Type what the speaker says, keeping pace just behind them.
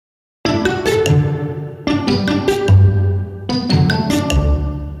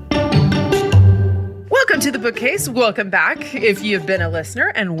to the bookcase. Welcome back if you've been a listener,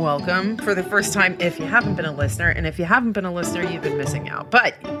 and welcome for the first time if you haven't been a listener. And if you haven't been a listener, you've been missing out.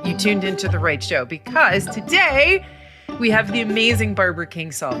 But you tuned into the right show, because today we have the amazing Barbara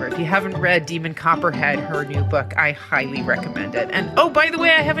Kingsolver. If you haven't read Demon Copperhead, her new book, I highly recommend it. And oh, by the way,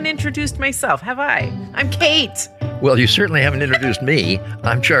 I haven't introduced myself, have I? I'm Kate. Well, you certainly haven't introduced me.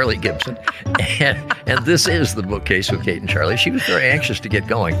 I'm Charlie Gibson, and this is the bookcase with Kate and Charlie. She was very anxious to get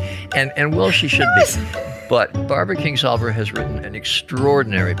going, and well, she should be. But Barbara Kingsolver has written an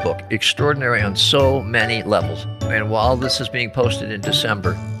extraordinary book, extraordinary on so many levels. And while this is being posted in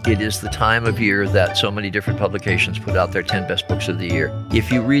December, it is the time of year that so many different publications put out their 10 best books of the year.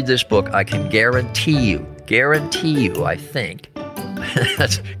 If you read this book, I can guarantee you, I think,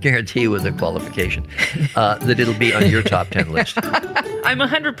 that's guarantee with a qualification, that it'll be on your top 10 list. I'm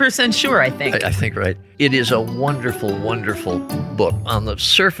 100% sure, I think. I think, right. It is a wonderful, wonderful book. On the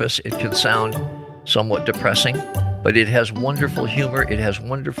surface, it can sound somewhat depressing, but it has wonderful humor, it has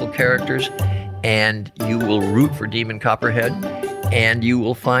wonderful characters, and you will root for Demon Copperhead, and you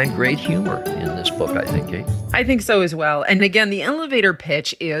will find great humor in this book, I think, Kate. I think so as well. And again, the elevator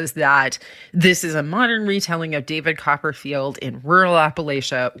pitch is that this is a modern retelling of David Copperfield in rural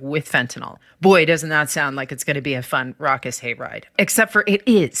Appalachia with fentanyl. Boy, doesn't that sound like it's going to be a fun, raucous hayride. Except for it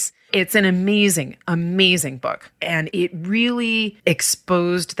is. It's an amazing, amazing book. And it really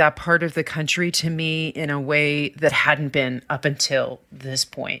exposed that part of the country to me in a way that hadn't been up until this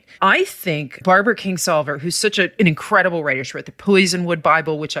point. I think Barbara Kingsolver, who's such an incredible writer, she wrote the Poisonwood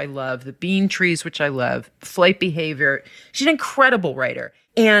Bible, which I love, the Bean Trees, which I love, Flight Behavior. She's an incredible writer.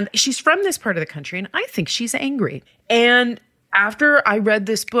 And she's from this part of the country, and I think she's angry. And after I read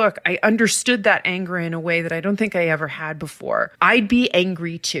this book, I understood that anger in a way that I don't think I ever had before. I'd be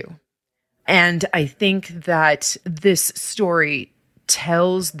angry too. And I think that this story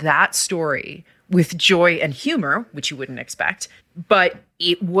tells that story with joy and humor, which you wouldn't expect, but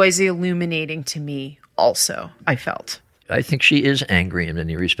it was illuminating to me also, I felt. I think she is angry in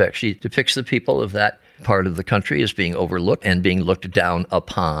many respects. She depicts the people of that part of the country as being overlooked and being looked down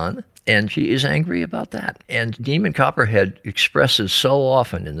upon. And she is angry about that. And Demon Copperhead expresses so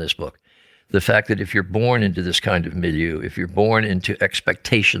often in this book the fact that if you're born into this kind of milieu, if you're born into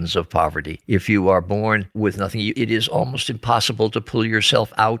expectations of poverty, if you are born with nothing, it is almost impossible to pull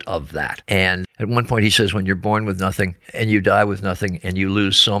yourself out of that. And at one point he says, when you're born with nothing and you die with nothing and you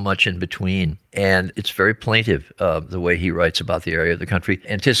lose so much in between. And it's very plaintive, the way he writes about the area of the country,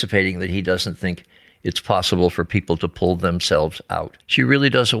 anticipating that he doesn't think it's possible for people to pull themselves out. She really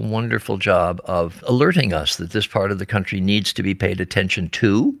does a wonderful job of alerting us that this part of the country needs to be paid attention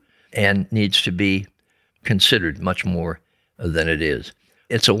to and needs to be considered much more than it is.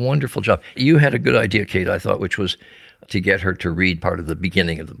 It's a wonderful job. You had a good idea, Kate, I thought, which was to get her to read part of the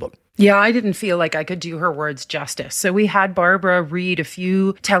beginning of the book. Yeah, I didn't feel like I could do her words justice. So we had Barbara read a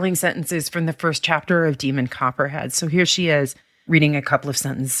few telling sentences from the first chapter of Demon Copperhead. So here she is reading a couple of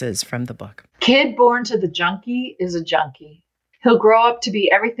sentences from the book. Kid born to the junkie is a junkie. He'll grow up to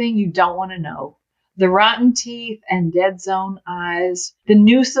be everything you don't want to know. The rotten teeth and dead zone eyes, the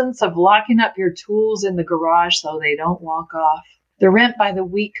nuisance of locking up your tools in the garage so they don't walk off, the rent by the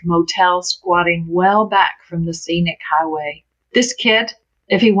week motel squatting well back from the scenic highway. This kid,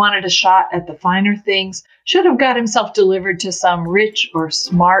 if he wanted a shot at the finer things, should have got himself delivered to some rich or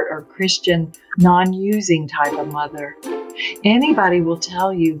smart or Christian non-using type of mother. Anybody will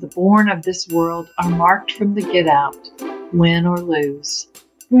tell you the born of this world are marked from the get-out, win or lose.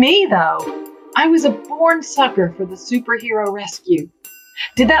 Me, though, I was a born sucker for the superhero rescue.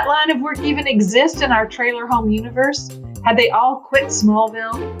 Did that line of work even exist in our trailer home universe? Had they all quit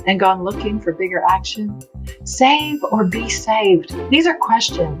Smallville and gone looking for bigger action? Save or be saved? These are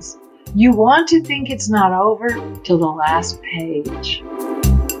questions. You want to think it's not over till the last page.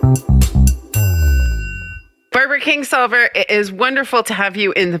 Barbara Kingsolver, it is wonderful to have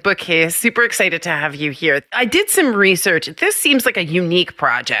you in the bookcase. Super excited to have you here. I did some research. This seems like a unique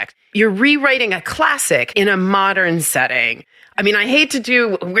project. You're rewriting a classic in a modern setting. I mean, I hate to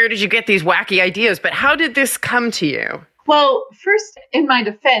do, where did you get these wacky ideas, but how did this come to you? Well, first, in my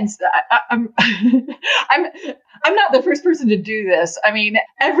defense, I'm not the first person to do this. I mean,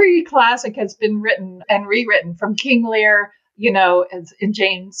 every classic has been written and rewritten, from King Lear, as in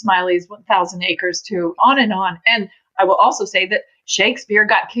Jane Smiley's 1,000 Acres to on and on. And I will also say that Shakespeare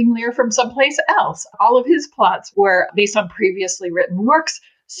got King Lear from someplace else. All of his plots were based on previously written works.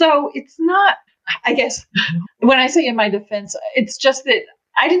 So it's not, I guess, when I say in my defense, it's just that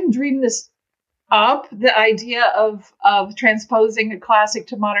I didn't dream this up, the idea of transposing a classic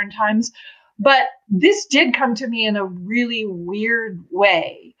to modern times. But this did come to me in a really weird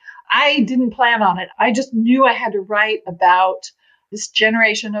way. I didn't plan on it. I just knew I had to write about this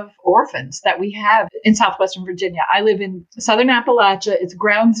generation of orphans that we have in southwestern Virginia. I live in southern Appalachia. It's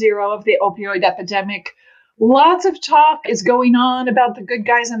ground zero of the opioid epidemic. Lots of talk is going on about the good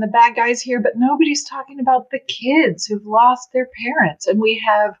guys and the bad guys here, but nobody's talking about the kids who've lost their parents. And we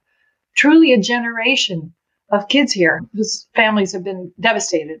have truly a generation of kids here whose families have been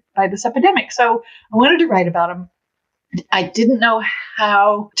devastated by this epidemic. So I wanted to write about them. I didn't know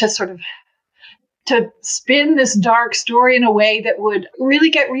how to spin this dark story in a way that would really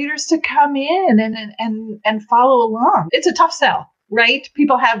get readers to come in and follow along. It's a tough sell, right?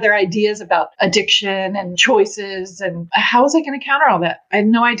 People have their ideas about addiction and choices, and how was I going to counter all that? I had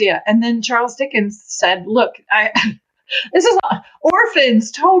no idea. And then Charles Dickens said, look, this is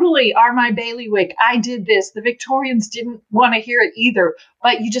orphans totally are my bailiwick. I did this. The Victorians didn't want to hear it either,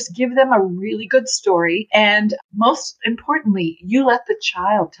 but you just give them a really good story. And most importantly, you let the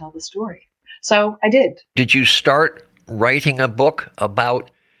child tell the story. So I did. Did you start writing a book about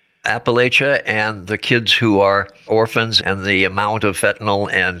Appalachia and the kids who are orphans and the amount of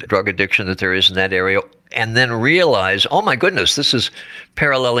fentanyl and drug addiction that there is in that area, and then realize, oh my goodness, this is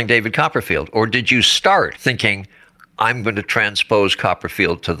paralleling David Copperfield? Or did you start thinking, I'm going to transpose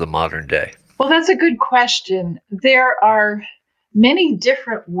Copperfield to the modern day? Well, that's a good question. There are many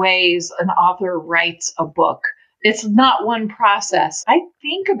different ways an author writes a book. It's not one process. I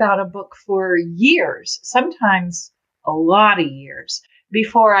think about a book for years, sometimes a lot of years,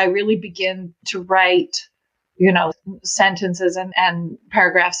 before I really begin to write, sentences and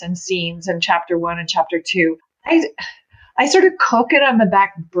paragraphs and scenes in chapter 1 and chapter 2. I sort of cook it on the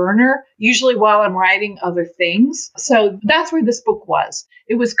back burner, usually while I'm writing other things. So that's where this book was.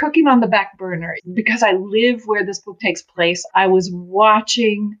 It was cooking on the back burner because I live where this book takes place. I was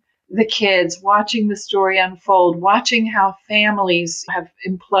watching the kids, watching the story unfold, watching how families have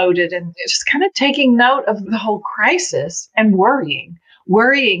imploded, and just kind of taking note of the whole crisis and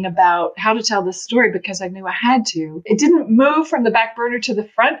worrying about how to tell this story because I knew I had to. It didn't move from the back burner to the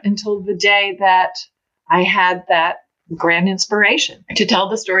front until the day that I had that grand inspiration to tell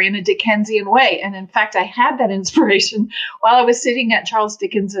the story in a Dickensian way. And in fact, I had that inspiration while I was sitting at Charles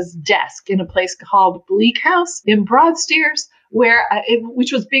Dickens's desk in a place called Bleak House in Broadstairs,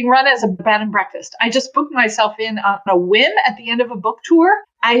 which was being run as a bed and breakfast. I just booked myself in on a whim at the end of a book tour.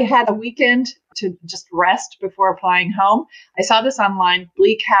 I had a weekend to just rest before flying home. I saw this online,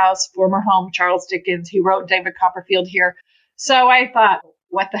 Bleak House, former home, Charles Dickens. He wrote David Copperfield here. So I thought,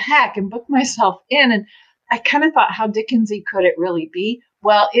 what the heck, and booked myself in. And I kind of thought, how Dickensy could it really be?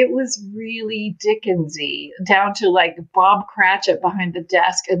 Well, it was really Dickensy, down to like Bob Cratchit behind the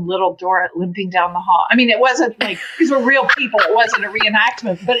desk and little Dorrit limping down the hall. I mean, it wasn't like these were real people. It wasn't a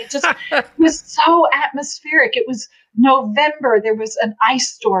reenactment, but it just was so atmospheric. It was November. There was an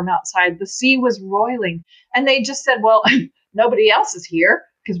ice storm outside. The sea was roiling. And they just said, well, nobody else is here,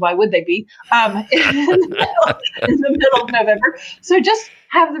 because why would they be, in the middle of November? So just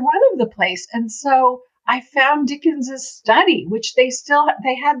have the run of the place. And so I found Dickens's study, which they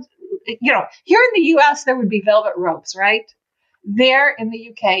had, here in the US, there would be velvet ropes, right? There in the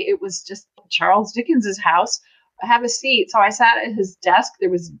UK, it was just Charles Dickens's house. Have a seat. So I sat at his desk. There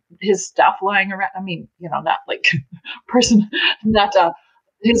was his stuff lying around. I mean, not like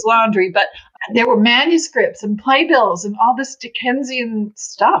his laundry, but there were manuscripts and playbills and all this Dickensian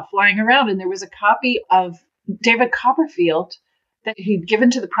stuff lying around. And there was a copy of David Copperfield that he'd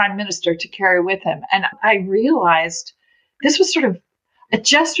given to the prime minister to carry with him. And I realized this was sort of a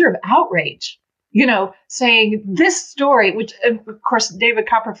gesture of outrage, saying this story, which of course, David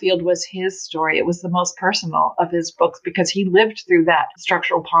Copperfield was his story. It was the most personal of his books because he lived through that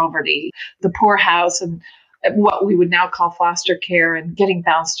structural poverty, the poor house, and what we would now call foster care and getting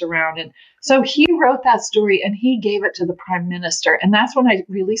bounced around. And so he wrote that story and he gave it to the prime minister. And that's when I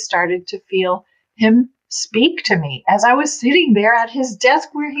really started to feel him speak to me as I was sitting there at his desk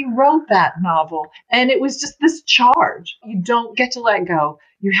where he wrote that novel. And it was just this charge. You don't get to let go.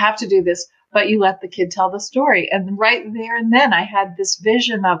 You have to do this, but you let the kid tell the story. And right there and then I had this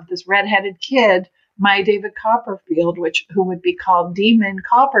vision of this redheaded kid, my David Copperfield, who would be called Demon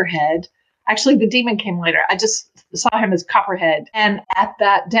Copperhead. Actually, the demon came later. I just saw him as Copperhead. And at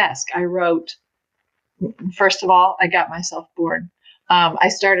that desk, I wrote, first of all, I got myself born. I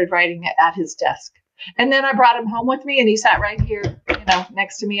started writing it at his desk. And then I brought him home with me and he sat right here,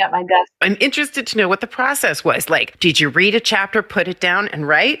 next to me at my desk. I'm interested to know what the process was. Like, did you read a chapter, put it down and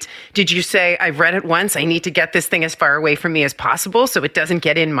write? Did you say, I've read it once, I need to get this thing as far away from me as possible so it doesn't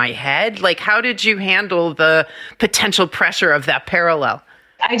get in my head? Like, how did you handle the potential pressure of that parallel?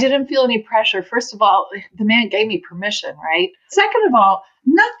 I didn't feel any pressure. First of all, the man gave me permission, right? Second of all,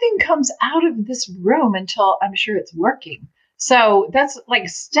 nothing comes out of this room until I'm sure it's working. So that's like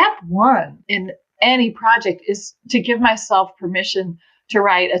step one in any project, is to give myself permission to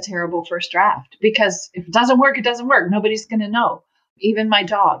write a terrible first draft. Because if it doesn't work, it doesn't work. Nobody's going to know. Even my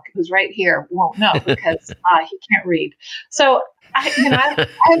dog, who's right here, won't know because he can't read. So I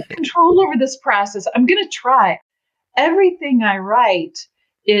have control over this process. I'm going to try. Everything I write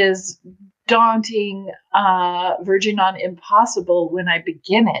is daunting, verging on impossible when I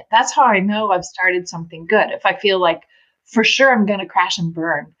begin it. That's how I know I've started something good. If I feel like for sure I'm going to crash and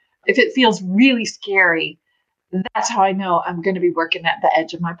burn, if it feels really scary, that's how I know I'm going to be working at the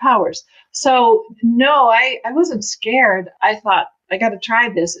edge of my powers. So no, I wasn't scared. I thought, I got to try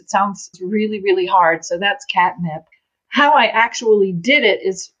this. It sounds really, really hard. So that's catnip. How I actually did it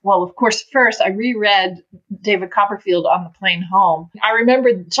is, well, of course, first I reread David Copperfield on the plane home. I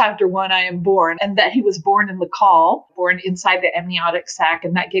remembered chapter 1, I Am Born, and that he was born in the caul, born inside the amniotic sac,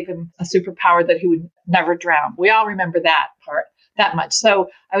 and that gave him a superpower that he would never drown. We all remember that part, that much. So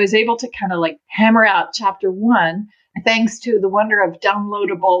I was able to kind of like hammer out chapter 1. Thanks to the wonder of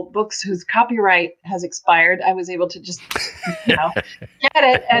downloadable books whose copyright has expired, I was able to just, get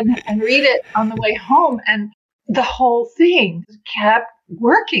it and read it on the way home. And the whole thing kept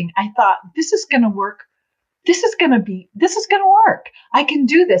working. I thought, this is going to work. This is going to work. I can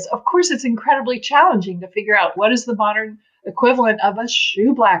do this. Of course, it's incredibly challenging to figure out what is the modern equivalent of a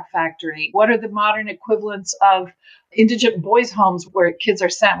shoe black factory. What are the modern equivalents of indigent boys' homes where kids are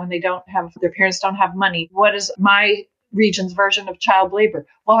sent when their parents don't have money? What is my region's version of child labor?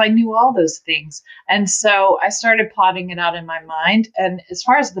 Well, I knew all those things. And so I started plotting it out in my mind. And as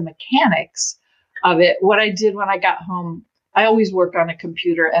far as the mechanics of it, what I did when I got home, I always work on a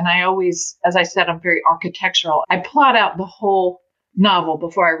computer, and I always, as I said, I'm very architectural. I plot out the whole novel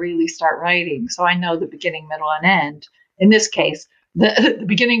before I really start writing, so I know the beginning, middle, and end. In this case, the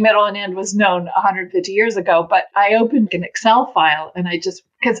beginning, middle, and end was known 150 years ago, but I opened an Excel file, and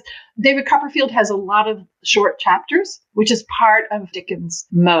because David Copperfield has a lot of short chapters, which is part of Dickens'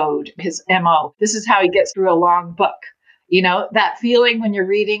 mode, his MO. This is how he gets through a long book. That feeling when you're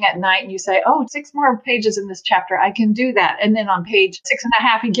reading at night and you say, oh, 6 more pages in this chapter, I can do that. And then on page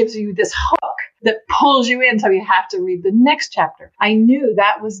 6.5, he gives you this hook that pulls you in, so you have to read the next chapter. I knew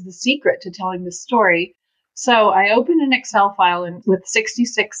that was the secret to telling the story. So I opened an Excel file with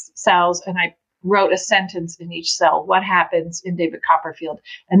 66 cells, and I wrote a sentence in each cell, what happens in David Copperfield.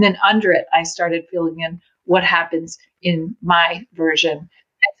 And then under it, I started filling in what happens in my version.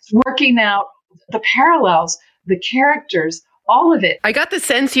 It's working out the parallels, the characters, all of it. I got the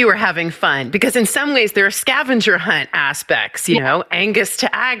sense you were having fun, because in some ways there are scavenger hunt aspects, Angus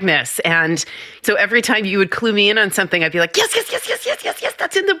to Agnes. And so every time you would clue me in on something, I'd be like, yes,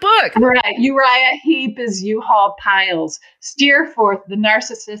 that's in the book. Right. Uriah Heep is U-Haul piles. Steerforth, the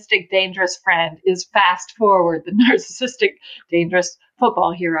narcissistic, dangerous friend, is fast forward, the narcissistic, dangerous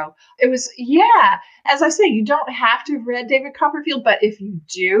football hero. It was, as I say, you don't have to have read David Copperfield, but if you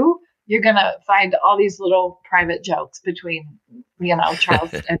do, you're going to find all these little private jokes between,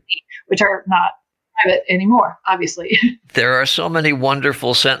 Charles and me, which are not private anymore, obviously. There are so many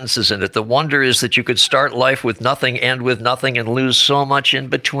wonderful sentences in it. The wonder is that you could start life with nothing, end with nothing, and lose so much in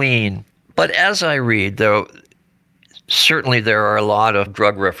between. But as I read, though, certainly there are a lot of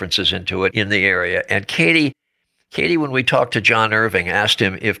drug references into it in the area. And Katie, when we talked to John Irving, asked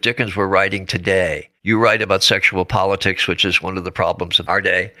him if Dickens were writing today. You write about sexual politics, which is one of the problems of our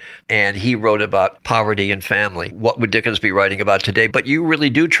day, and he wrote about poverty and family. What would Dickens be writing about today? But you really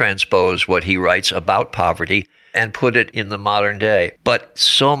do transpose what he writes about poverty and put it in the modern day. But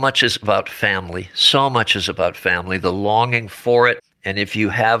so much is about family. So much is about family, the longing for it. And if you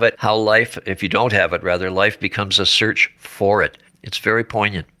have it, if you don't have it, rather, life becomes a search for it. It's very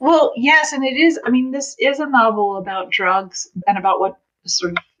poignant. Well, yes, and it is. I mean, this is a novel about drugs and about what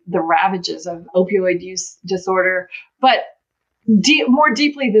sort of the ravages of opioid use disorder. But more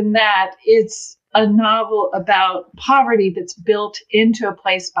deeply than that, it's a novel about poverty that's built into a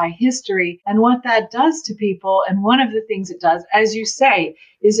place by history and what that does to people. And one of the things it does, as you say,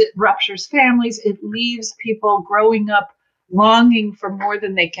 is it ruptures families. It leaves people growing up longing for more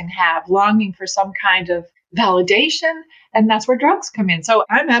than they can have, longing for some kind of validation. And that's where drugs come in. So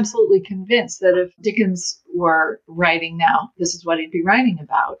I'm absolutely convinced that if Dickens were writing now, this is what he'd be writing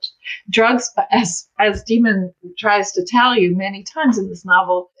about. Drugs, as Demon tries to tell you many times in this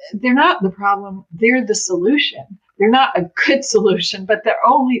novel, they're not the problem, they're the solution. They're not a good solution, but they're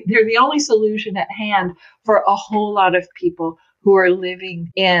the only solution at hand for a whole lot of people who are living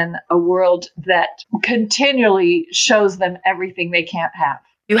in a world that continually shows them everything they can't have.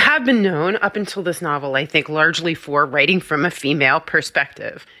 You have been known up until this novel, I think, largely for writing from a female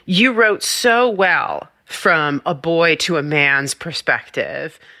perspective. You wrote so well from a boy to a man's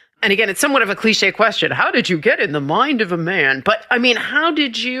perspective. And again, it's somewhat of a cliche question. How did you get in the mind of a man? But I mean, how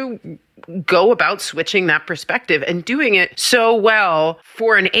did you go about switching that perspective and doing it so well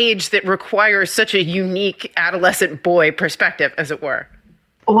for an age that requires such a unique adolescent boy perspective, as it were?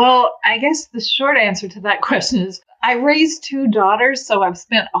 Well, I guess the short answer to that question is I raised two daughters, so I've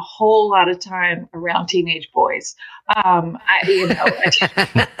spent a whole lot of time around teenage boys.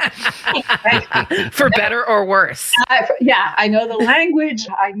 For better or worse. I know the language,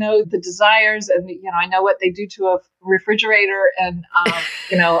 I know the desires, and I know what they do to a refrigerator, and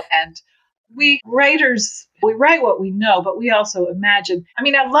and we writers, we write what we know, but we also imagine. I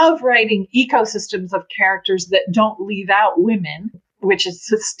mean, I love writing ecosystems of characters that don't leave out women, which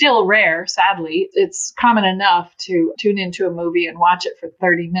is still rare, sadly. It's common enough to tune into a movie and watch it for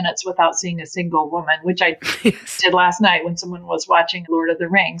 30 minutes without seeing a single woman, which I did last night when someone was watching Lord of the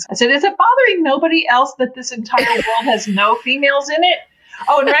Rings. I said, is it bothering nobody else that this entire world has no females in it?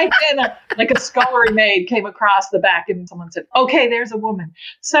 Oh, and right then, a scullery maid came across the back and someone said, okay, there's a woman.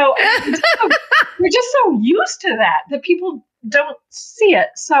 So we're just so used to that people don't see it.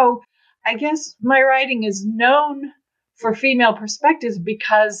 So I guess my writing is known for female perspectives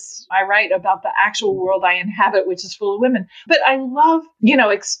because I write about the actual world I inhabit, which is full of women. But I love,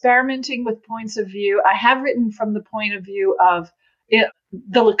 experimenting with points of view. I have written from the point of view of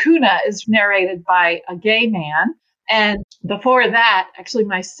The Lacuna is narrated by a gay man. And before that, actually,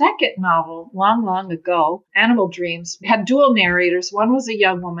 my second novel, long, long ago, Animal Dreams, had dual narrators. One was a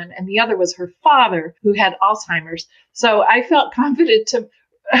young woman and the other was her father, who had Alzheimer's. So I felt confident to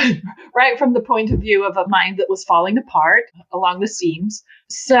right from the point of view of a mind that was falling apart along the seams.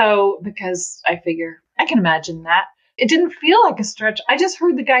 So, because I figure I can imagine that. It didn't feel like a stretch. I just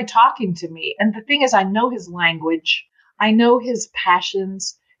heard the guy talking to me. And the thing is, I know his language. I know his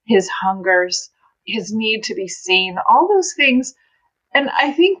passions, his hungers, his need to be seen, all those things. And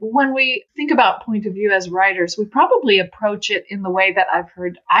I think when we think about point of view as writers, we probably approach it in the way that I've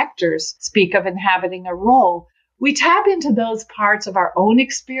heard actors speak of inhabiting a role. We tap into those parts of our own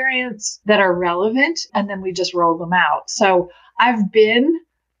experience that are relevant, and then we just roll them out. So I've been,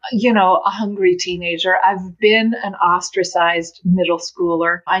 a hungry teenager. I've been an ostracized middle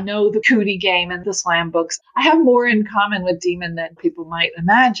schooler. I know the cootie game and the slam books. I have more in common with Demon than people might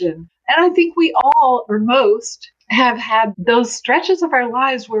imagine. And I think we all, or most, have had those stretches of our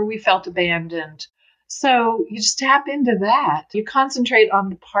lives where we felt abandoned. So you just tap into that. You concentrate on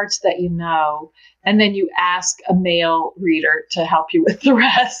the parts that you know, and then you ask a male reader to help you with the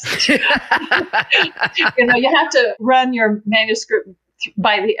rest. You have to run your manuscript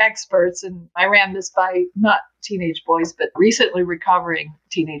by the experts. And I ran this by not teenage boys, but recently recovering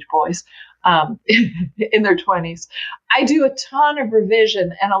teenage boys in their 20s. I do a ton of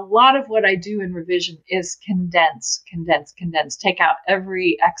revision, and a lot of what I do in revision is condense, take out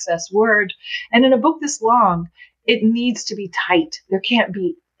every excess word. And in a book this long, it needs to be tight. There can't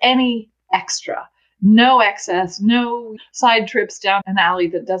be any extra, no excess, no side trips down an alley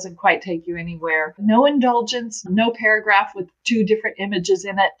that doesn't quite take you anywhere, no indulgence, no paragraph with two different images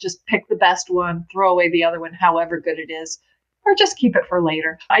in it. Just pick the best one, throw away the other one, however good it is, or just keep it for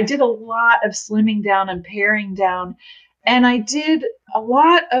later. I did a lot of slimming down and paring down, and I did a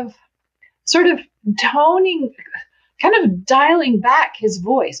lot of sort of toning, kind of dialing back his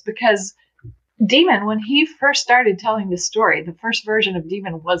voice, because Demon, when he first started telling the story, the first version of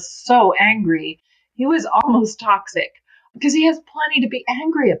Demon was so angry. He was almost toxic because he has plenty to be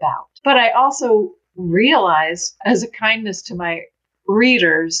angry about. But I also realize, as a kindness to my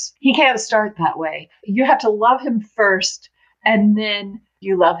readers, he can't start that way. You have to love him first, and then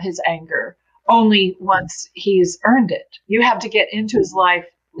you love his anger only once he's earned it. You have to get into his life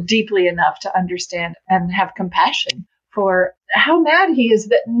deeply enough to understand and have compassion for how mad he is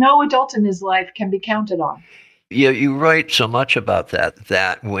that no adult in his life can be counted on. Yeah, you write so much about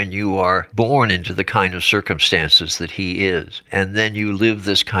that when you are born into the kind of circumstances that he is, and then you live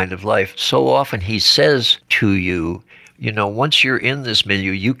this kind of life, so often he says to you, once you're in this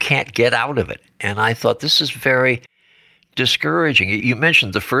milieu, you can't get out of it. And I thought, this is very discouraging. You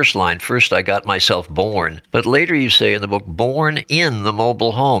mentioned the first line, first I got myself born, but later you say in the book, born in the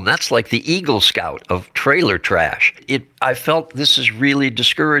mobile home. That's like the Eagle Scout of trailer trash. I felt this is really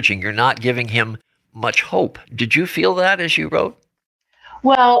discouraging. You're not giving him much hope. Did you feel that as you wrote?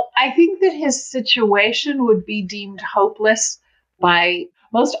 Well, I think that his situation would be deemed hopeless by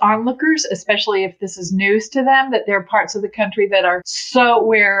most onlookers, especially if this is news to them, that there are parts of the country that are so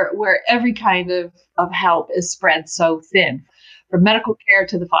where every kind of help is spread so thin. from medical care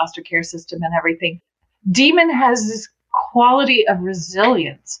to the foster care system and everything. Demon has this quality of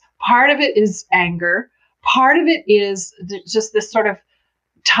resilience. Part of it is anger. Part of it is just this sort of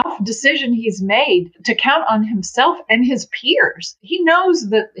tough decision he's made to count on himself and his peers. He knows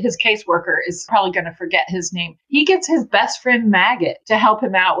that his caseworker is probably going to forget his name. He gets his best friend Maggot to help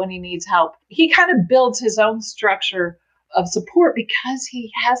him out when he needs help. He kind of builds his own structure of support because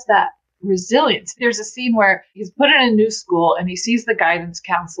he has that resilience. There's a scene where he's put in a new school and he sees the guidance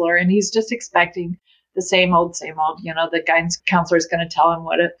counselor and he's just expecting the same old, the guidance counselor is going to tell him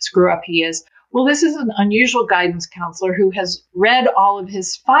what a screw up he is. Well, this is an unusual guidance counselor who has read all of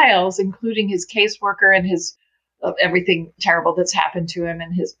his files, including his caseworker and his everything terrible that's happened to him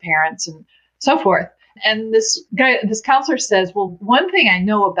and his parents and so forth. And this counselor says, well, one thing I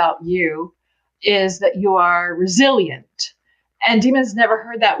know about you is that you are resilient. And Demon's never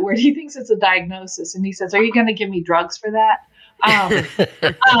heard that word. He thinks it's a diagnosis. And he says, are you going to give me drugs for that?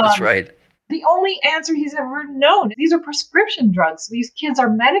 That's right. The only answer he's ever known. These are prescription drugs. These kids are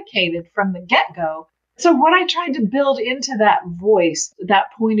medicated from the get-go. So what I tried to build into that voice, that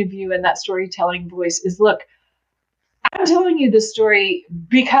point of view and that storytelling voice is, look, I'm telling you this story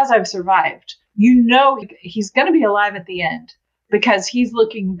because I've survived. You know he's going to be alive at the end because he's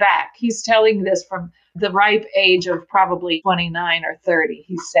looking back. He's telling this from the ripe age of probably 29 or 30.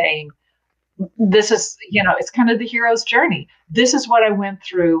 He's saying, this is, it's kind of the hero's journey. This is what I went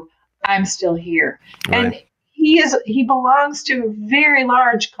through. I'm still here. Right. And he belongs to a very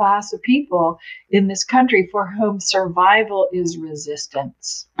large class of people in this country for whom survival is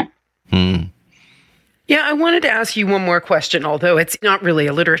resistance. Hmm. Yeah, I wanted to ask you one more question, although it's not really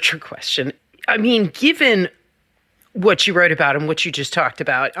a literature question. I mean, given what you wrote about and what you just talked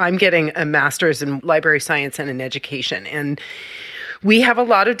about, I'm getting a master's in library science and in education. And we have a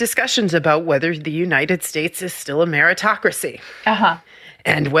lot of discussions about whether the United States is still a meritocracy. Uh-huh.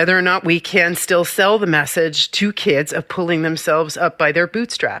 And whether or not we can still sell the message to kids of pulling themselves up by their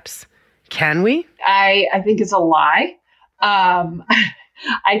bootstraps. Can we? I think it's a lie.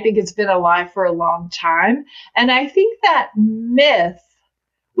 I think it's been a lie for a long time. And I think that myth,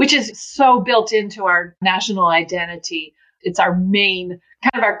 which is so built into our national identity, it's our main,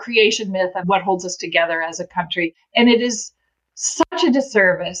 kind of our creation myth of what holds us together as a country. And it is such a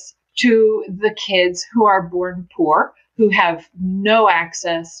disservice to the kids who are born poor, who have no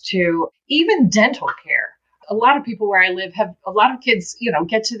access to even dental care. A lot of people where I live have a lot of kids,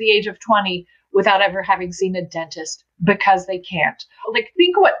 get to the age of 20 without ever having seen a dentist because they can't. Like,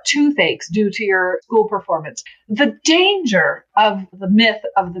 think what toothaches do to your school performance. The danger of the myth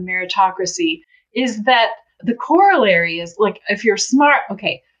of the meritocracy is that the corollary is like, if you're smart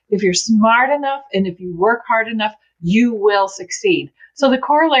enough and if you work hard enough, you will succeed. So the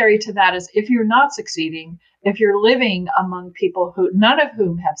corollary to that is if you're not succeeding, if you're living among people who none of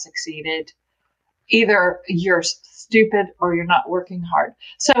whom have succeeded, either you're stupid or you're not working hard.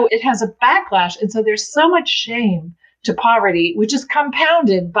 So it has a backlash. And so there's so much shame to poverty, which is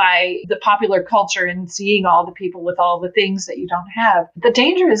compounded by the popular culture and seeing all the people with all the things that you don't have. The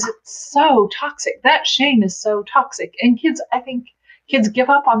danger is it's so toxic. That shame is so toxic. And I think kids give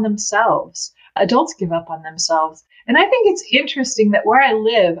up on themselves. Adults give up on themselves. And I think it's interesting that where I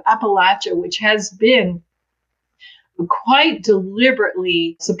live, Appalachia, which has been quite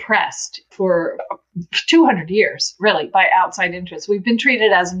deliberately suppressed for 200 years, really, by outside interests. We've been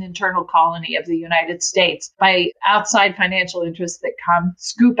treated as an internal colony of the United States by outside financial interests that come,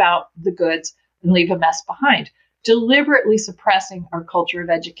 scoop out the goods, and leave a mess behind, deliberately suppressing our culture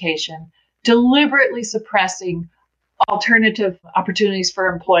of education, deliberately suppressing alternative opportunities for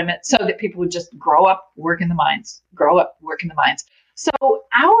employment so that people would just grow up, work in the mines. So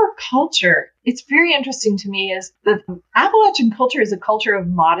our culture, it's very interesting to me, is the Appalachian culture is a culture of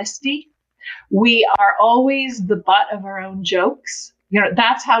modesty. We are always the butt of our own jokes.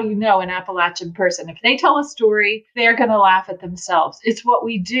 That's how you know an Appalachian person. If they tell a story, they're going to laugh at themselves. It's what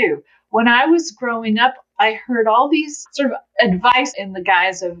we do. When I was growing up, I heard all these sort of advice in the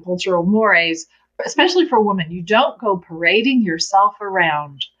guise of cultural mores, especially for women. You don't go parading yourself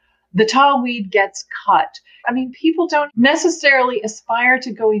around. The tall weed gets cut. I mean, people don't necessarily aspire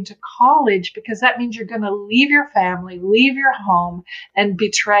to going to college because that means you're going to leave your family, leave your home, and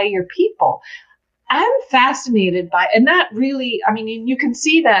betray your people. I'm fascinated by, and that really, I mean, you can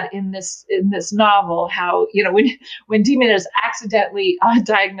see that in this novel, how, when Demon is accidentally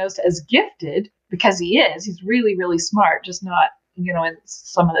diagnosed as gifted, because he's really, really smart, just not, in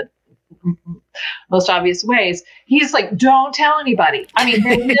some of the most obvious ways. He's like, don't tell anybody. I mean,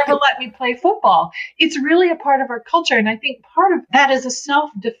 they never let me play football. It's really a part of our culture. And I think part of that is a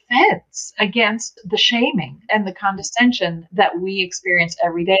self-defense against the shaming and the condescension that we experience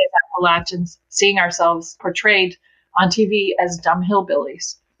every day as Appalachians, seeing ourselves portrayed on TV as dumb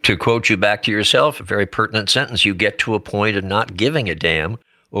hillbillies. To quote you back to yourself, a very pertinent sentence, you get to a point of not giving a damn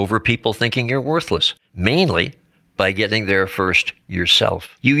over people thinking you're worthless, mainly by getting there first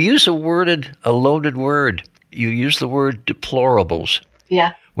yourself. You use a loaded word. You use the word deplorables.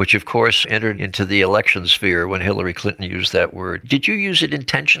 Yeah. Which, of course, entered into the election sphere when Hillary Clinton used that word. Did you use it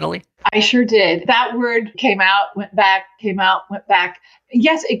intentionally? I sure did. That word came out, went back, came out, went back.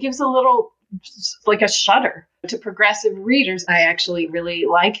 Yes, it gives a little, like a shudder to progressive readers. I actually really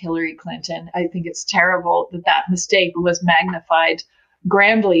like Hillary Clinton. I think it's terrible that mistake was magnified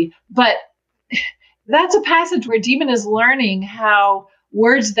grandly. But that's a passage where Demon is learning how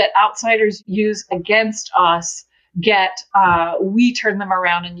words that outsiders use against us we turn them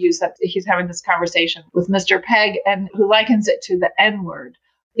around and use that. He's having this conversation with Mr. Pegg, and who likens it to the N word.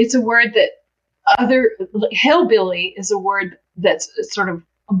 It's a word that hillbilly is a word that's sort of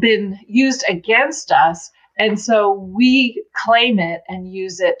been used against us. And so we claim it and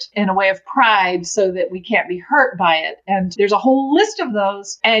use it in a way of pride so that we can't be hurt by it. And there's a whole list of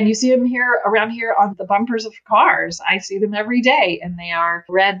those. And you see them around here on the bumpers of cars. I see them every day. And they are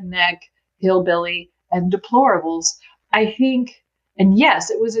redneck, hillbilly, and deplorables. I think, and yes,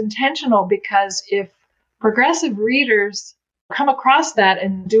 it was intentional, because if progressive readers come across that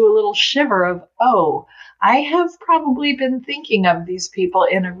and do a little shiver of, oh, I have probably been thinking of these people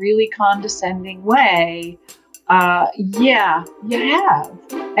in a really condescending way. Yeah, you have.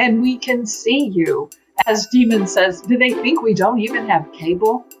 And we can see you. As Demon says, do they think we don't even have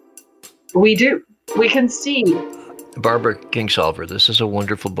cable? We do. We can see. Barbara Kingsolver, this is a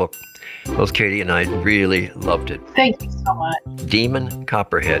wonderful book. Both Katie and I really loved it. Thank you so much. Demon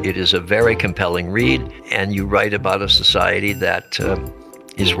Copperhead. It is a very compelling read, and you write about a society that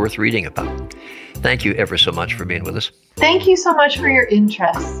is worth reading about. Thank you ever so much for being with us. Thank you so much for your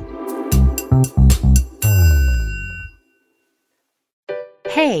interest.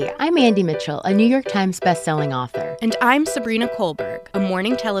 Hey, I'm Andy Mitchell, a New York Times bestselling author. And I'm Sabrina Kohlberg, a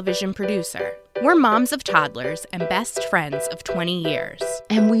morning television producer. We're moms of toddlers and best friends of 20 years.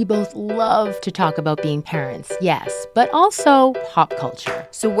 And we both love to talk about being parents, yes, but also pop culture.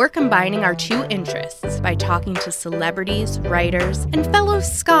 So we're combining our two interests by talking to celebrities, writers, and fellow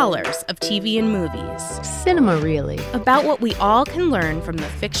scholars of TV and movies. Cinema, really. About what we all can learn from the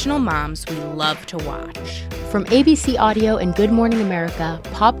fictional moms we love to watch. From ABC Audio and Good Morning America,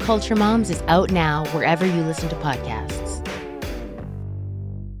 Pop Culture Moms is out now wherever you listen to podcasts.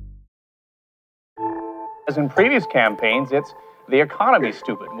 As in previous campaigns, it's the economy,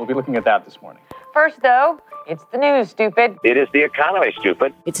 stupid. We'll be looking at that this morning. First, though, it's the news, stupid. It is the economy,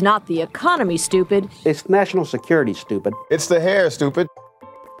 stupid. It's not the economy, stupid. It's national security, stupid. It's the hair, stupid.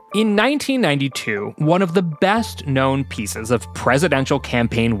 In 1992, one of the best-known pieces of presidential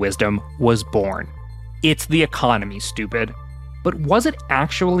campaign wisdom was born. It's the economy, stupid. But was it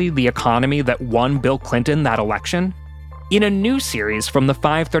actually the economy that won Bill Clinton that election? In a new series from the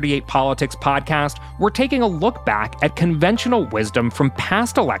 538 Politics podcast, we're taking a look back at conventional wisdom from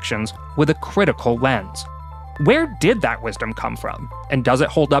past elections with a critical lens. Where did that wisdom come from? And does it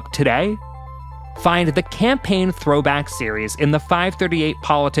hold up today? Find the Campaign Throwback series in the 538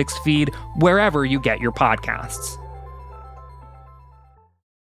 Politics feed wherever you get your podcasts.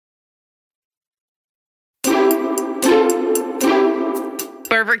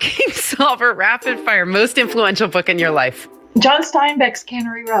 Barbara Kingsolver, rapid fire, most influential book in your life. John Steinbeck's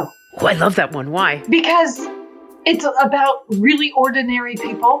Cannery Row. Oh, I love that one. Why? Because it's about really ordinary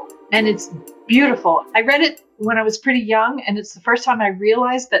people, and it's beautiful. I read it when I was pretty young, and it's the first time I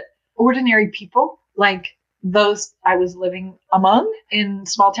realized that ordinary people, like those I was living among in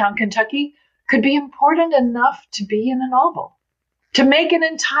small town Kentucky, could be important enough to be in a novel, to make an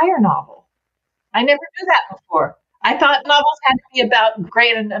entire novel. I never knew that before. I thought novels had to be about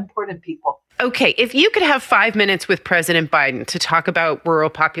great and important people. Okay, if you could have 5 minutes with President Biden to talk about rural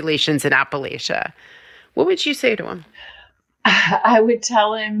populations in Appalachia, what would you say to him? I would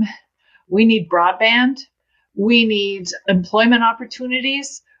tell him we need broadband, we need employment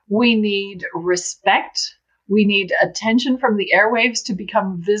opportunities, we need respect, we need attention from the airwaves to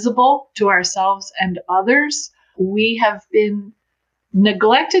become visible to ourselves and others. We have been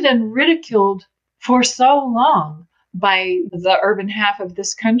neglected and ridiculed for so long by the urban half of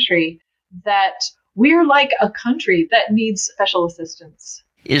this country that we're like a country that needs special assistance.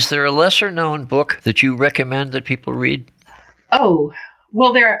 Is there a lesser known book that you recommend that people read? Oh,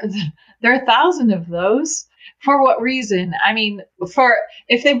 Well, there are 1,000 of those. For what reason? I mean,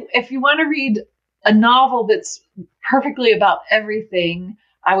 if you want to read a novel that's perfectly about everything,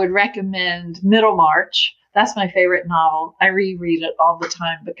 I would recommend Middlemarch. That's my favorite novel. I reread it all the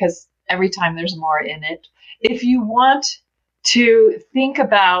time because every time there's more in it. If you want to think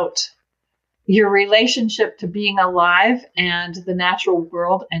about your relationship to being alive and the natural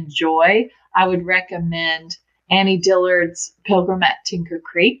world and joy, I would recommend Annie Dillard's Pilgrim at Tinker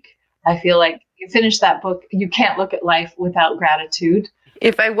Creek. I feel like you finish that book, you can't look at life without gratitude.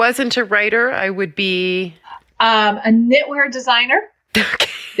 If I wasn't a writer, I would be a knitwear designer. Okay.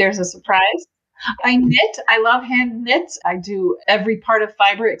 There's a surprise. I knit. I love hand knits. I do every part of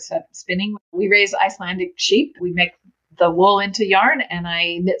fiber except spinning. We raise Icelandic sheep. We make the wool into yarn, and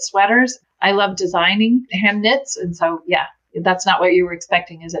I knit sweaters. I love designing hand knits. And so, yeah, that's not what you were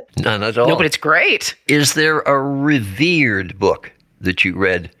expecting, is it? None at all. No, but it's great. Is there a revered book that you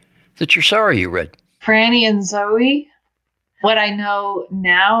read that you're sorry you read? Franny and Zoe. What I know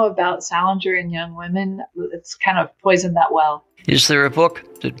now about Salinger and young women, it's kind of poisoned that well. Is there a book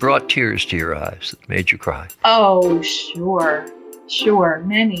that brought tears to your eyes, that made you cry? Oh, sure. Sure.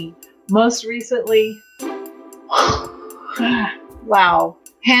 Many. Most recently, wow.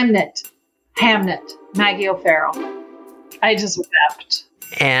 Hamnet, Maggie O'Farrell. I just wept.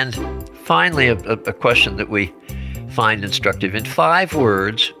 And finally, a question that we find instructive. In 5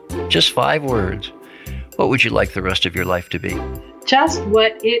 words, just 5 words, what would you like the rest of your life to be? Just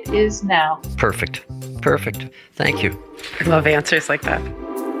what it is now. Perfect. Thank you. I love answers like that.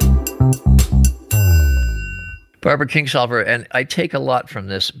 Barbara Kingsolver, and I take a lot from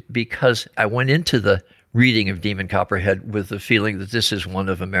this because I went into the reading of Demon Copperhead with the feeling that this is one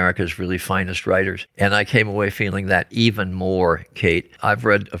of America's really finest writers. And I came away feeling that even more, Kate. I've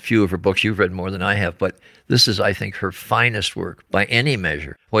read a few of her books. You've read more than I have, but this is, I think, her finest work by any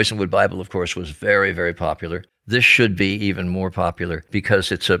measure. Poisonwood Bible, of course, was very, very popular. This should be even more popular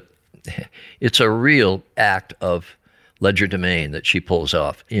because it's a real act of legerdemain that she pulls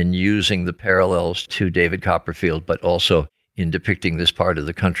off in using the parallels to David Copperfield, but also in depicting this part of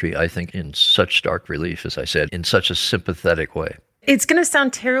the country, I think, in such stark relief, as I said, in such a sympathetic way. It's going to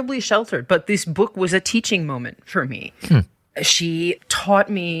sound terribly sheltered, but this book was a teaching moment for me. She taught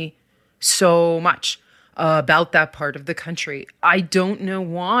me so much about that part of the country. I don't know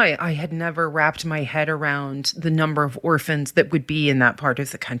why I had never wrapped my head around the number of orphans that would be in that part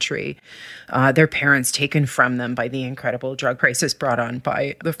of the country. Their parents taken from them by the incredible drug crisis brought on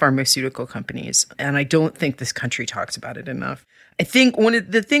by the pharmaceutical companies. And I don't think this country talks about it enough. I think one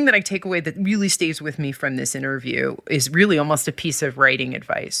of the thing that I take away that really stays with me from this interview is really almost a piece of writing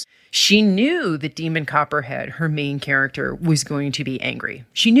advice. She knew that Demon Copperhead, her main character, was going to be angry.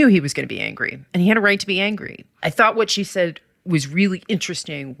 She knew he was going to be angry, and he had a right to be angry. I thought what she said was really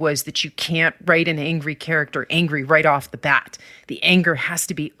interesting was that you can't write an angry character angry right off the bat. The anger has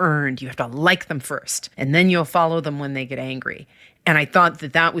to be earned. You have to like them first, and then you'll follow them when they get angry. And I thought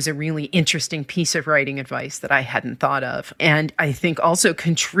that that was a really interesting piece of writing advice that I hadn't thought of. And I think also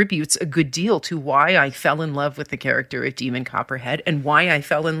contributes a good deal to why I fell in love with the character of Demon Copperhead and why I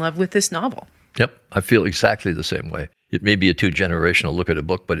fell in love with this novel. Yep, I feel exactly the same way. It may be a 2-generational look at a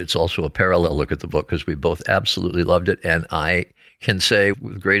book, but it's also a parallel look at the book because we both absolutely loved it. And I can say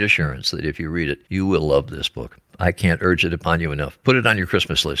with great assurance that if you read it, you will love this book. I can't urge it upon you enough. Put it on your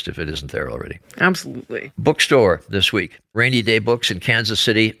Christmas list if it isn't there already. Absolutely. Bookstore this week. Rainy Day Books in Kansas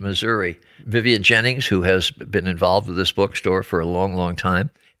City, Missouri. Vivian Jennings, who has been involved with this bookstore for a long, long time.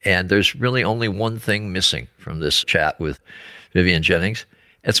 And there's really only one thing missing from this chat with Vivian Jennings.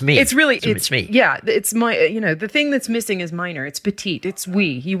 It's me. It's really, it's me. Yeah, it's my, the thing that's missing is minor. It's petite. It's we.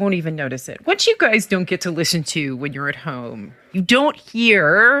 You won't even notice it. What you guys don't get to listen to when you're at home, you don't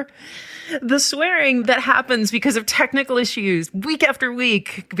hear the swearing that happens because of technical issues week after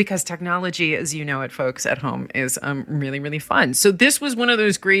week, because technology, as you know it, folks, at home is really, really fun. So this was one of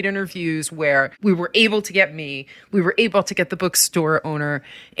those great interviews where we were able to get me, we were able to get the bookstore owner,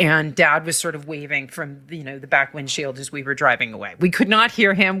 and Dad was sort of waving from, the back windshield as we were driving away. We could not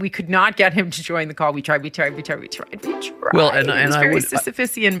hear him. We could not get him to join the call. We tried. Well, and I was very would,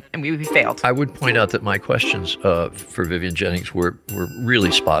 Sisyphusian, and we failed. I would point out that my questions for Vivian Jennings were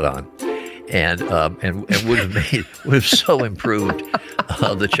really spot on. And would have so improved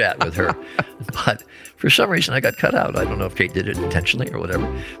the chat with her. But for some reason, I got cut out. I don't know if Kate did it intentionally or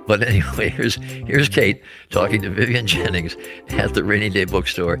whatever. But anyway, here's Kate talking to Vivian Jennings at the Rainy Day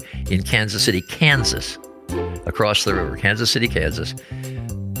Bookstore in Kansas City, Kansas, across the river. Kansas City, Kansas,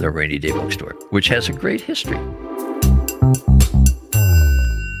 the Rainy Day Bookstore, which has a great history.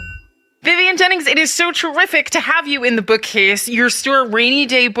 Vivian Jennings, it is so terrific to have you in the bookcase. Your store, Rainy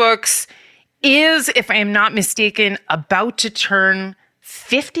Day Books, is, if I am not mistaken, about to turn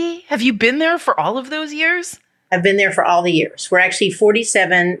 50. Have you been there for all of those years? I've been there for all the years. We're actually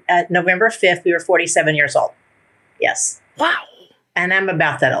 47. November 5th, we were 47 years old. Yes. Wow. And I'm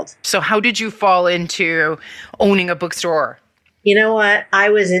about that old. So how did you fall into owning a bookstore? You know what? I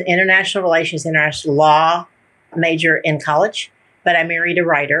was an international relations, international law major in college, but I married a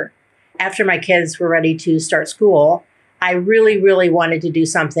writer. After my kids were ready to start school, I really, really wanted to do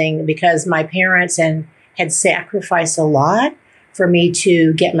something because my parents had sacrificed a lot for me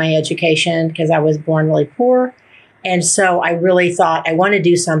to get my education because I was born really poor. And so I really thought I want to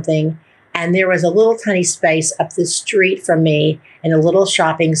do something. And there was a little tiny space up the street from me in a little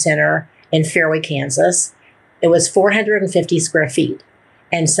shopping center in Fairway, Kansas. It was 450 square feet.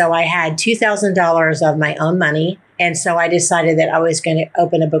 And so I had $2,000 of my own money. And so I decided that I was going to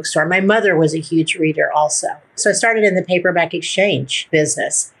open a bookstore. My mother was a huge reader also. So I started in the paperback exchange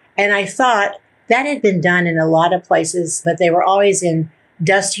business. And I thought that had been done in a lot of places, but they were always in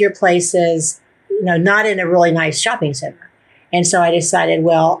dustier places, not in a really nice shopping center. And so I decided,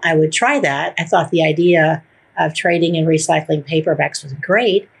 well, I would try that. I thought the idea of trading and recycling paperbacks was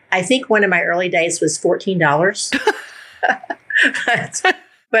great. I think one of my early days was $14.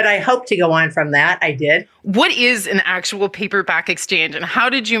 But I hope to go on from that. I did. What is an actual paperback exchange and how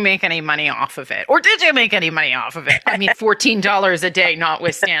did you make any money off of it? Or did you make any money off of it? I mean, $14 a day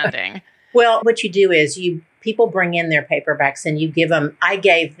notwithstanding. Well, what you do is people bring in their paperbacks and I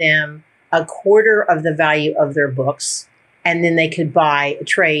gave them a quarter of the value of their books. And then they could buy a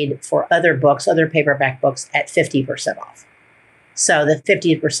trade for other books, other paperback books at 50% off. So the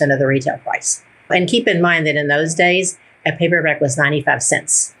 50% of the retail price. And keep in mind that in those days, a paperback was 95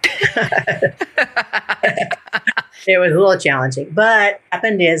 cents. It was a little challenging. But what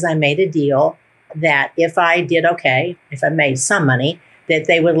happened is I made a deal that if I did okay, if I made some money, that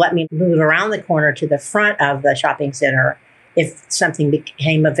they would let me move around the corner to the front of the shopping center if something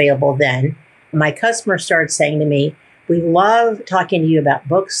became available then. My customers started saying to me, we love talking to you about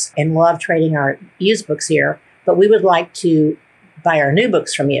books and love trading our used books here, but we would like to buy our new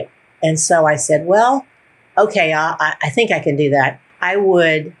books from you. And so I said, well, okay, I think I can do that. I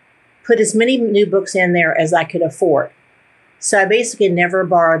would put as many new books in there as I could afford. So I basically never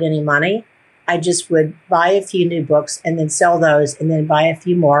borrowed any money. I just would buy a few new books and then sell those and then buy a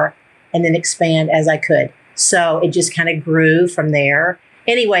few more and then expand as I could. So it just kind of grew from there.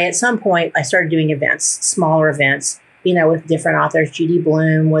 Anyway, at some point, I started doing events, smaller events, with different authors. Judy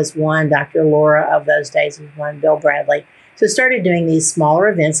Blume was one, Dr. Laura of those days was one, Bill Bradley. So I started doing these smaller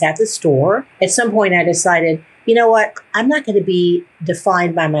events at the store. At some point, I decided, you know what? I'm not going to be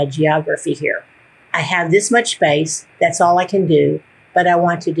defined by my geography here. I have this much space. That's all I can do. But I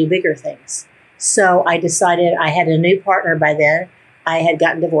want to do bigger things. So I decided I had a new partner by then. I had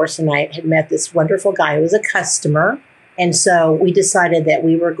gotten divorced and I had met this wonderful guy who was a customer. And so we decided that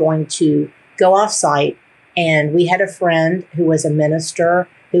we were going to go off site. And we had a friend who was a minister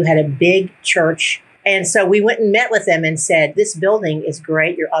who had a big church. And so we went and met with them and said, this building is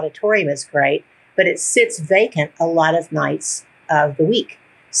great. Your auditorium is great, but it sits vacant a lot of nights of the week.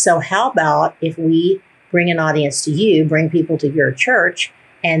 So how about if we bring an audience to you, bring people to your church,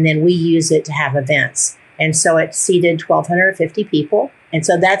 and then we use it to have events. And so it seated 1,250 people. And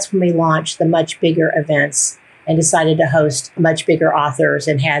so that's when we launched the much bigger events and decided to host much bigger authors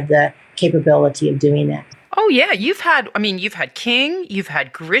and had the capability of doing that. Oh, yeah. You've had King, you've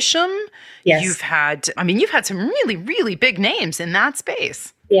had Grisham. Yes. You've had some really, really big names in that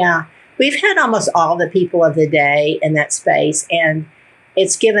space. Yeah. We've had almost all the people of the day in that space. And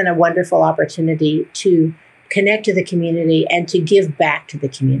it's given a wonderful opportunity to connect to the community and to give back to the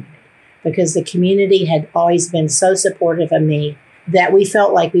community because the community had always been so supportive of me that we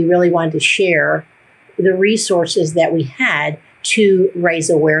felt like we really wanted to share the resources that we had to raise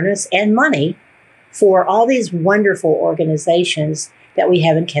awareness and money for all these wonderful organizations that we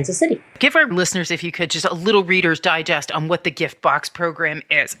have in Kansas City. Give our listeners, if you could, just a little Reader's Digest on what the gift box program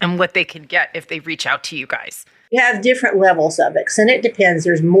is and what they can get if they reach out to you guys. You have different levels of it, and it depends.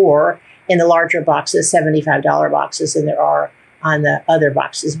 There's more in the larger boxes, $75 boxes, than there are on the other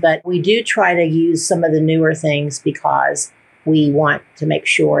boxes. But we do try to use some of the newer things because we want to make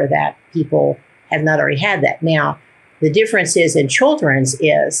sure that people have not already had that. Now, the difference is in children's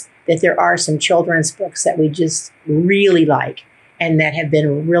is that there are some children's books that we just really like and that have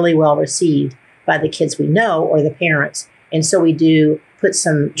been really well received by the kids we know or the parents. And so we do put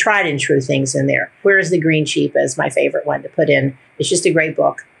some tried and true things in there. Whereas The Green Sheep is my favorite one to put in. It's just a great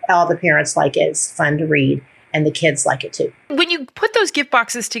book. All the parents like it. It's fun to read. and the kids like it too. When you put those gift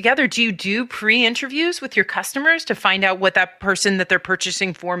boxes together, do you do pre-interviews with your customers to find out what that person that they're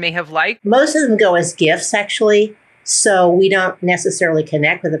purchasing for may have liked? Most of them go as gifts, actually. So we don't necessarily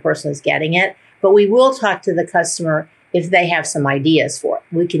connect with the person who's getting it, but we will talk to the customer if they have some ideas for it.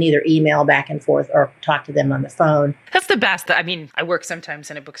 We can either email back and forth or talk to them on the phone. That's the best. I mean, I work sometimes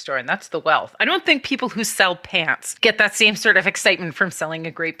in a bookstore, and that's the wealth. I don't think people who sell pants get that same sort of excitement from selling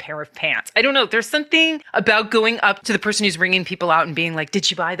a great pair of pants. I don't know. There's something about going up to the person who's ringing people out and being like, did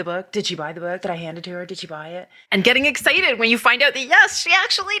you buy the book? Did you buy the book? Did I hand it to her? Did you buy it? And getting excited when you find out that, yes, she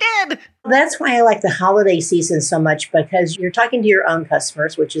actually did. That's why I like the holiday season so much, because you're talking to your own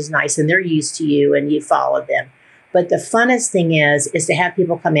customers, which is nice, and they're used to you and you follow them. But the funnest thing is to have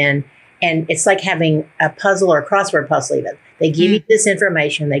people come in, and it's like having a puzzle or a crossword puzzle even. They give you this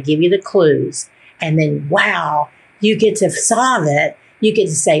information, they give you the clues, and then, wow, you get to solve it. You get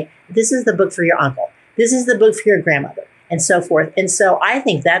to say, this is the book for your uncle. This is the book for your grandmother, and so forth. And so I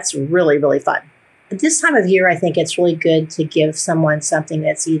think that's really, really fun. At this time of year, I think it's really good to give someone something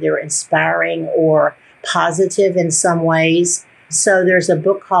that's either inspiring or positive in some ways. So there's a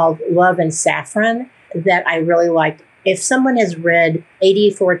book called Love and Saffron that I really liked. If someone has read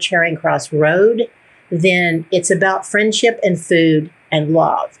 84 Charing Cross Road, then it's about friendship and food and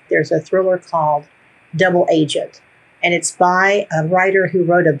love. There's a thriller called Double Agent, and it's by a writer who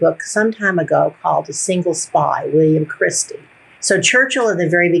wrote a book some time ago called A Single Spy, William Christie. So Churchill at the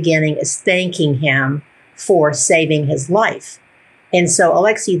very beginning is thanking him for saving his life. And so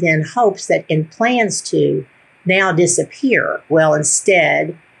Alexei then hopes that in plans to now disappear, well,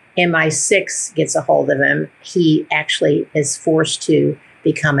 instead, MI6 gets a hold of him. He actually is forced to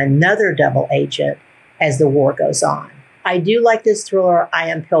become another double agent as the war goes on. I do like this thriller, I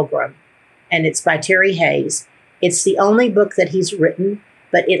Am Pilgrim, and it's by Terry Hayes. It's the only book that he's written,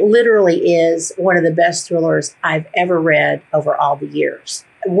 but it literally is one of the best thrillers I've ever read over all the years.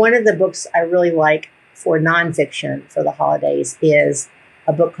 One of the books I really like for nonfiction for the holidays is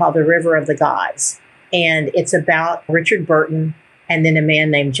a book called The River of the Gods. And it's about Richard Burton and then a man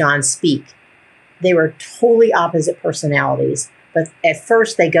named John Speake. They were totally opposite personalities, but at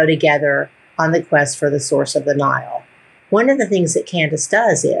first they go together on the quest for the source of the Nile. One of the things that Candace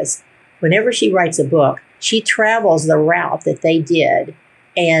does is, whenever she writes a book, she travels the route that they did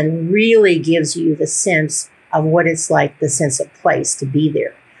and really gives you the sense of what it's like, the sense of place to be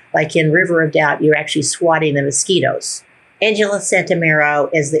there. Like in River of Doubt, you're actually swatting the mosquitoes. Angela Santamero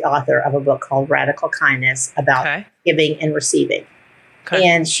is the author of a book called Radical Kindness about giving and receiving.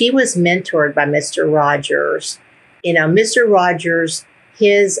 And she was mentored by Mr. Rogers. You know, Mr. Rogers,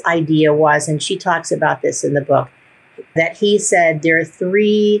 his idea was, and she talks about this in the book, that he said there are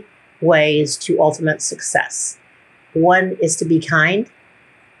 3 ways to ultimate success. 1 is to be kind.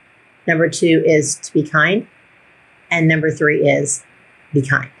 Number 2 is to be kind. And number 3 is be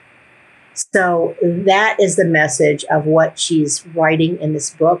kind. So that is the message of what she's writing in this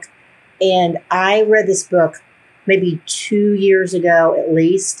book. And I read this book maybe 2 years ago at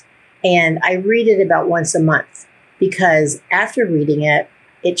least, and I read it about once a month because after reading it,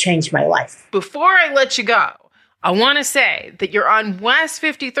 it changed my life. Before I let you go, I want to say that you're on West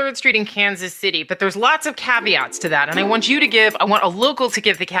 53rd Street in Kansas City, but there's lots of caveats to that, and I want a local to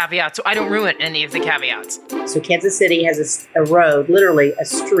give the caveat so I don't ruin any of the caveats. So Kansas City has a road, literally a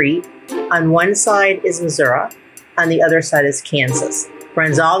street. On one side is Missouri, on the other side is Kansas.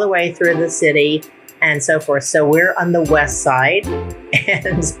 Runs all the way through the city and so forth. So we're on the west side,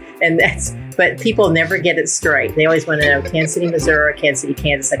 but people never get it straight. They always want to know Kansas City, Missouri, Kansas City,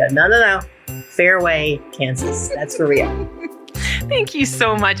 Kansas. I go, no. Fairway, Kansas. That's where we are. Thank you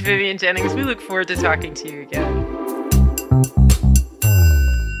so much, Vivian Jennings. We look forward to talking to you again.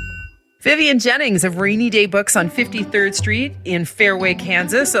 Vivian Jennings of Rainy Day Books on 53rd Street in Fairway,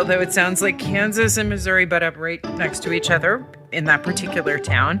 Kansas, although it sounds like Kansas and Missouri butt up right next to each other in that particular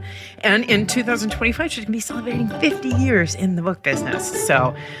town. And in 2025, she's going to be celebrating 50 years in the book business.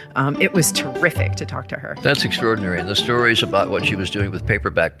 So it was terrific to talk to her. That's extraordinary. And the stories about what she was doing with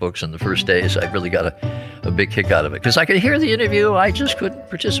paperback books in the first days, I really got a big kick out of it. Because I could hear the interview. I just couldn't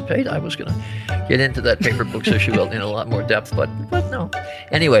participate. I was going to get into that paper books issue in a lot more depth, but no.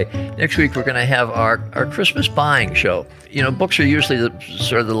 Anyway, next week we're going to have our Christmas buying show. You know, books are usually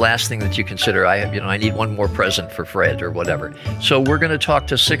the last thing that you consider. I need one more present for Fred or whatever. So we're going to talk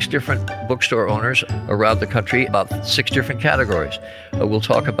to 6 different bookstore owners around the country about 6 different categories. We'll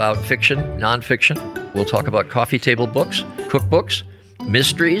talk about fiction, nonfiction. We'll talk about coffee table books, cookbooks,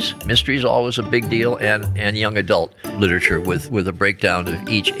 mysteries. Mysteries always a big deal, and young adult literature with a breakdown of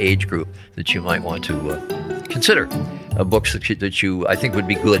each age group that you might want to consider books that you I think would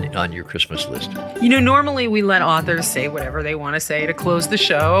be good on your Christmas list. Normally we let authors say whatever they want to say to close the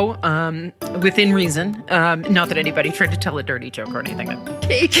show, within reason. Not that anybody tried to tell a dirty joke or anything.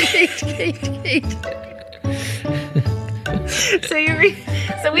 Kate.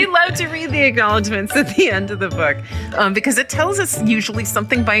 So we love to read the acknowledgments at the end of the book because it tells us usually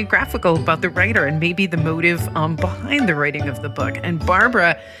something biographical about the writer and maybe the motive behind the writing of the book. And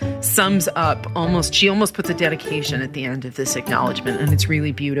Barbara sums up she almost puts a dedication at the end of this acknowledgement, and it's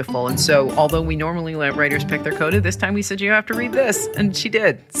really beautiful. And so although we normally let writers pick their coda, this time we said you have to read this, and she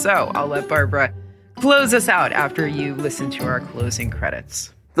did. So I'll let Barbara close us out after you listen to our closing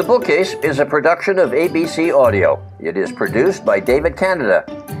credits. The Bookcase is a production of ABC Audio. It is produced by David Canada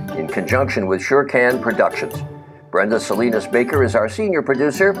in conjunction with SureCan Productions. Brenda Salinas Baker is our senior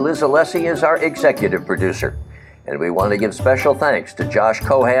producer. Liz Alessi is our executive producer. And we want to give special thanks to Josh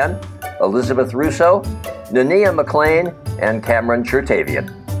Cohan, Elizabeth Russo, Nania McLean, and Cameron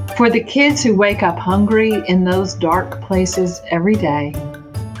Chertavian. For the kids who wake up hungry in those dark places every day,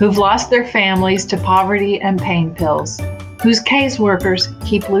 who've lost their families to poverty and pain pills, whose caseworkers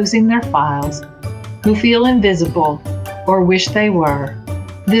keep losing their files, who feel invisible or wish they were,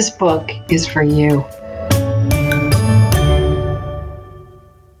 this book is for you.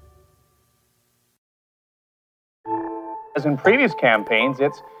 As in previous campaigns,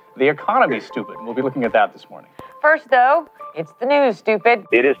 it's the economy, stupid. We'll be looking at that this morning. First, though, it's the news, stupid.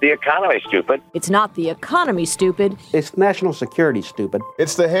 It is the economy, stupid. It's not the economy, stupid. It's national security, stupid.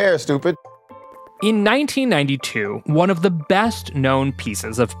 It's the hair, stupid. In 1992, one of the best-known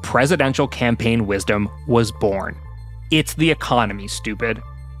pieces of presidential campaign wisdom was born. It's the economy, stupid.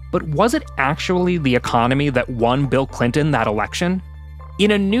 But was it actually the economy that won Bill Clinton that election? In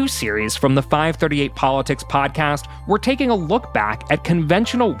a new series from the 538 Politics podcast, we're taking a look back at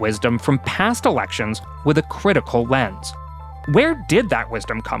conventional wisdom from past elections with a critical lens. Where did that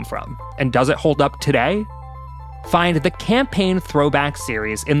wisdom come from? And does it hold up today? Find the Campaign Throwback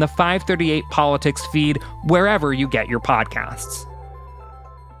series in the 538 Politics feed wherever you get your podcasts.